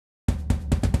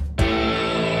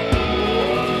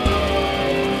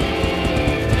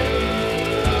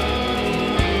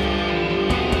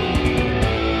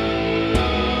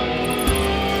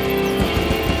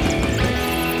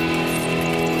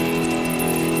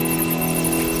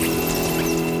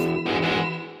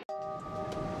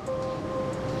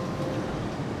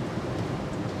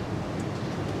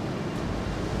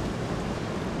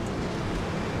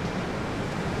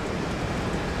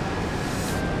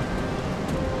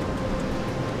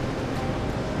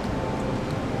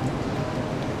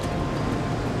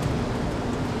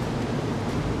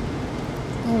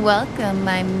Welcome,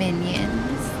 my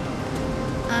minions.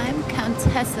 I'm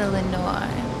Countessa Lenore,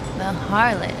 the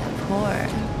harlot of horror.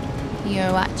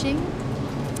 You're watching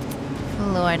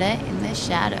Florida in the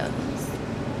Shadows.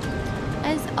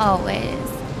 As always,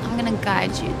 I'm gonna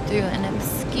guide you through an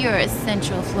obscure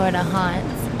Central Florida haunt,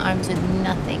 armed with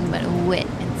nothing but wit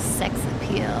and sex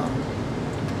appeal.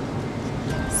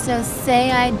 So say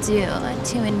I do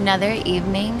to another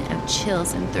evening of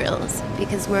chills and thrills,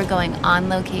 because we're going on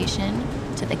location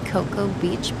to the Cocoa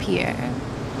Beach Pier.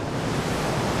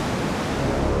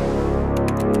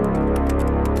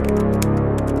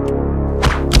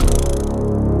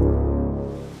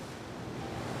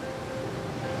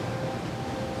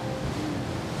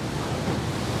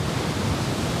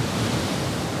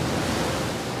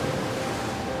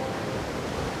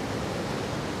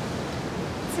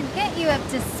 To get you up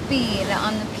to speed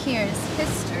on the pier's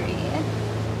history,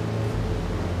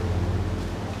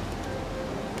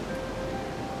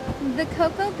 the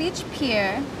Cocoa Beach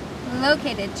Pier,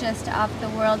 located just off the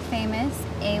world-famous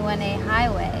A1A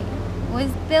highway,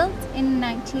 was built in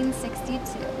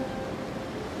 1962.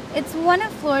 It's one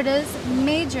of Florida's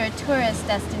major tourist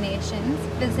destinations,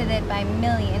 visited by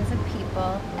millions of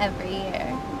people every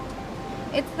year.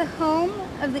 It's the home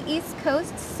of the East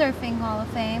Coast Surfing Hall of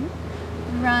Fame,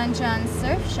 Ron John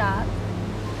Surf Shop,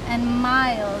 and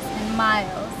miles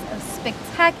of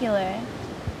spectacular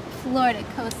Florida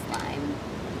coastline.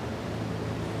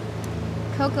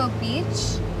 Cocoa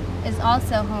Beach is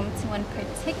also home to one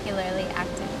particularly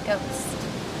active ghost.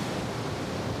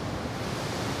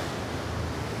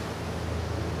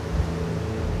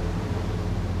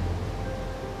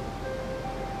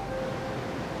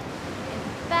 In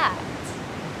fact,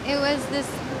 it was this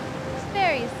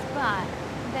very spot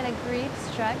that a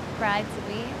grief-struck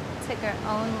bride-to-be took her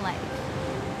own life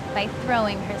by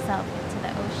throwing herself into the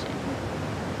ocean.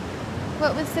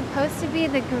 What was supposed to be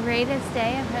the greatest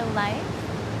day of her life,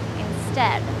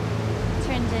 instead,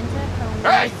 turned into her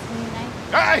worst night.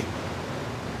 Hey!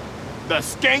 The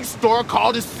skank store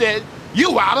called and said,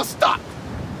 you out of stock!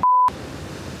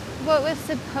 What was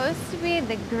supposed to be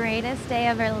the greatest day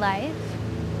of her life,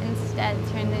 instead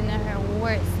turned into her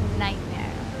worst nightmare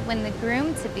when the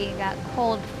groom-to-be got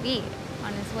cold feet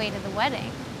on his way to the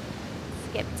wedding.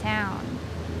 Skipped town.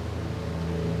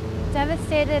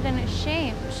 Devastated and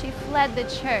ashamed, she fled the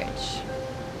church.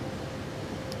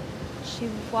 She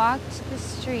walked the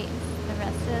streets the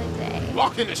rest of the day.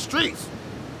 Walking the streets?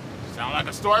 Sound like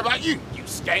a story about you, you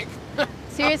skank.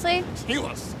 Seriously? You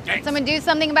a skank. Did someone do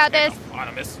something about this?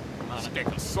 Anonymous.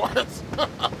 Skankosaurus.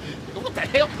 What the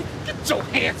hell? Get your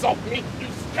hands off me, you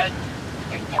skank.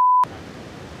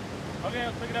 Okay,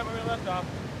 let's pick it up where we left off.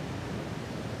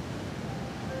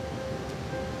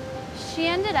 She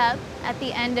ended up at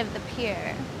the end of the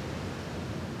pier.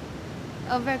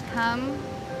 Overcome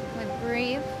with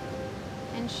grief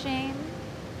and shame,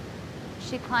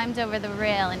 she climbed over the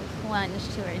rail and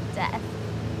plunged to her death.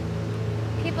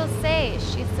 People say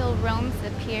she still roams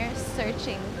the pier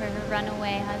searching for her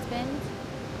runaway husband.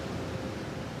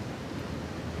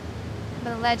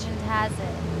 But legend has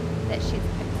it that she's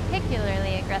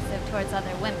particularly aggressive towards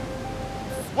other women.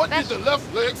 What did the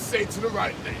left leg say to the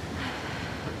right leg?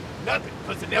 Nothing,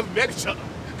 because they never met each other.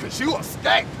 Because you a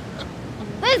skank.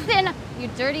 Listen, you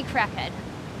dirty crackhead.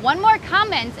 One more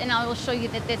comment and I will show you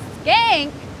that this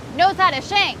skank knows how to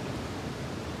shank.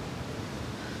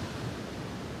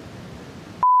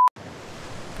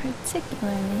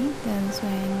 Particularly those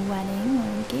wearing wedding or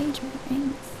engagement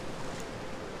rings.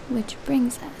 Which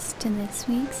brings us to this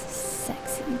week's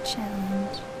sexy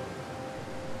challenge.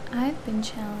 I've been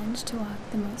challenged to walk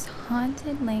the most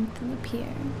haunted length of the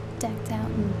pier, decked out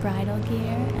in bridal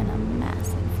gear and a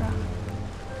massive frock.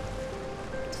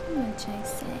 To which I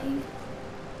say,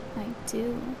 I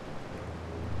do.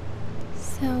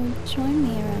 So join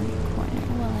me around the corner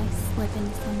while I slip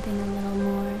into something a little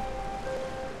more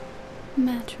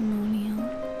matrimonial.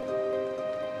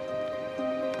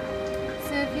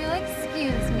 So if you'll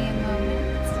excuse me a moment.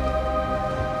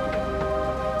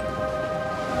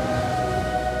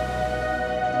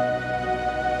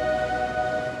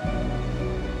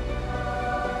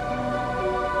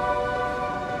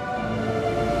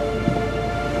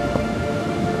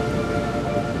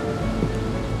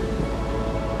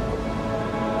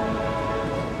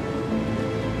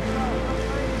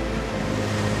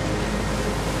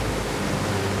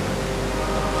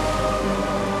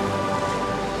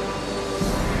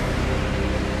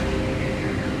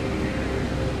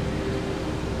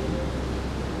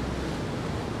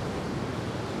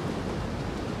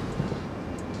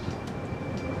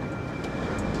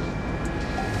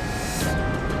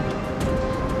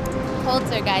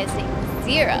 Poltergeisting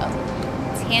 0.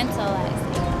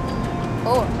 tantalizing.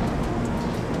 Or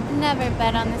never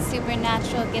bet on the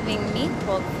supernatural giving me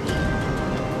cold feet.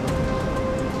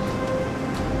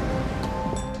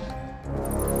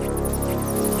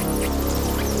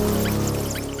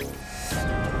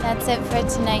 That's it for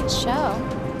tonight's show.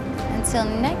 Until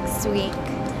next week,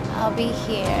 I'll be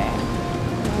here,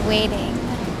 waiting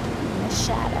in the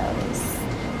shadows.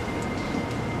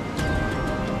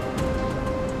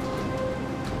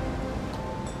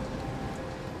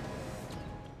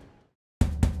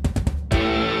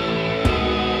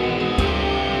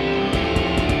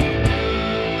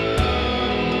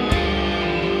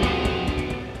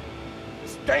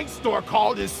 Skank store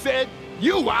called and said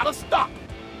you out of stock.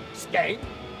 Skank.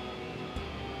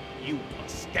 You a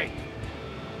skank.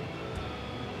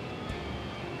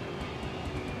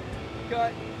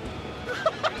 Cut.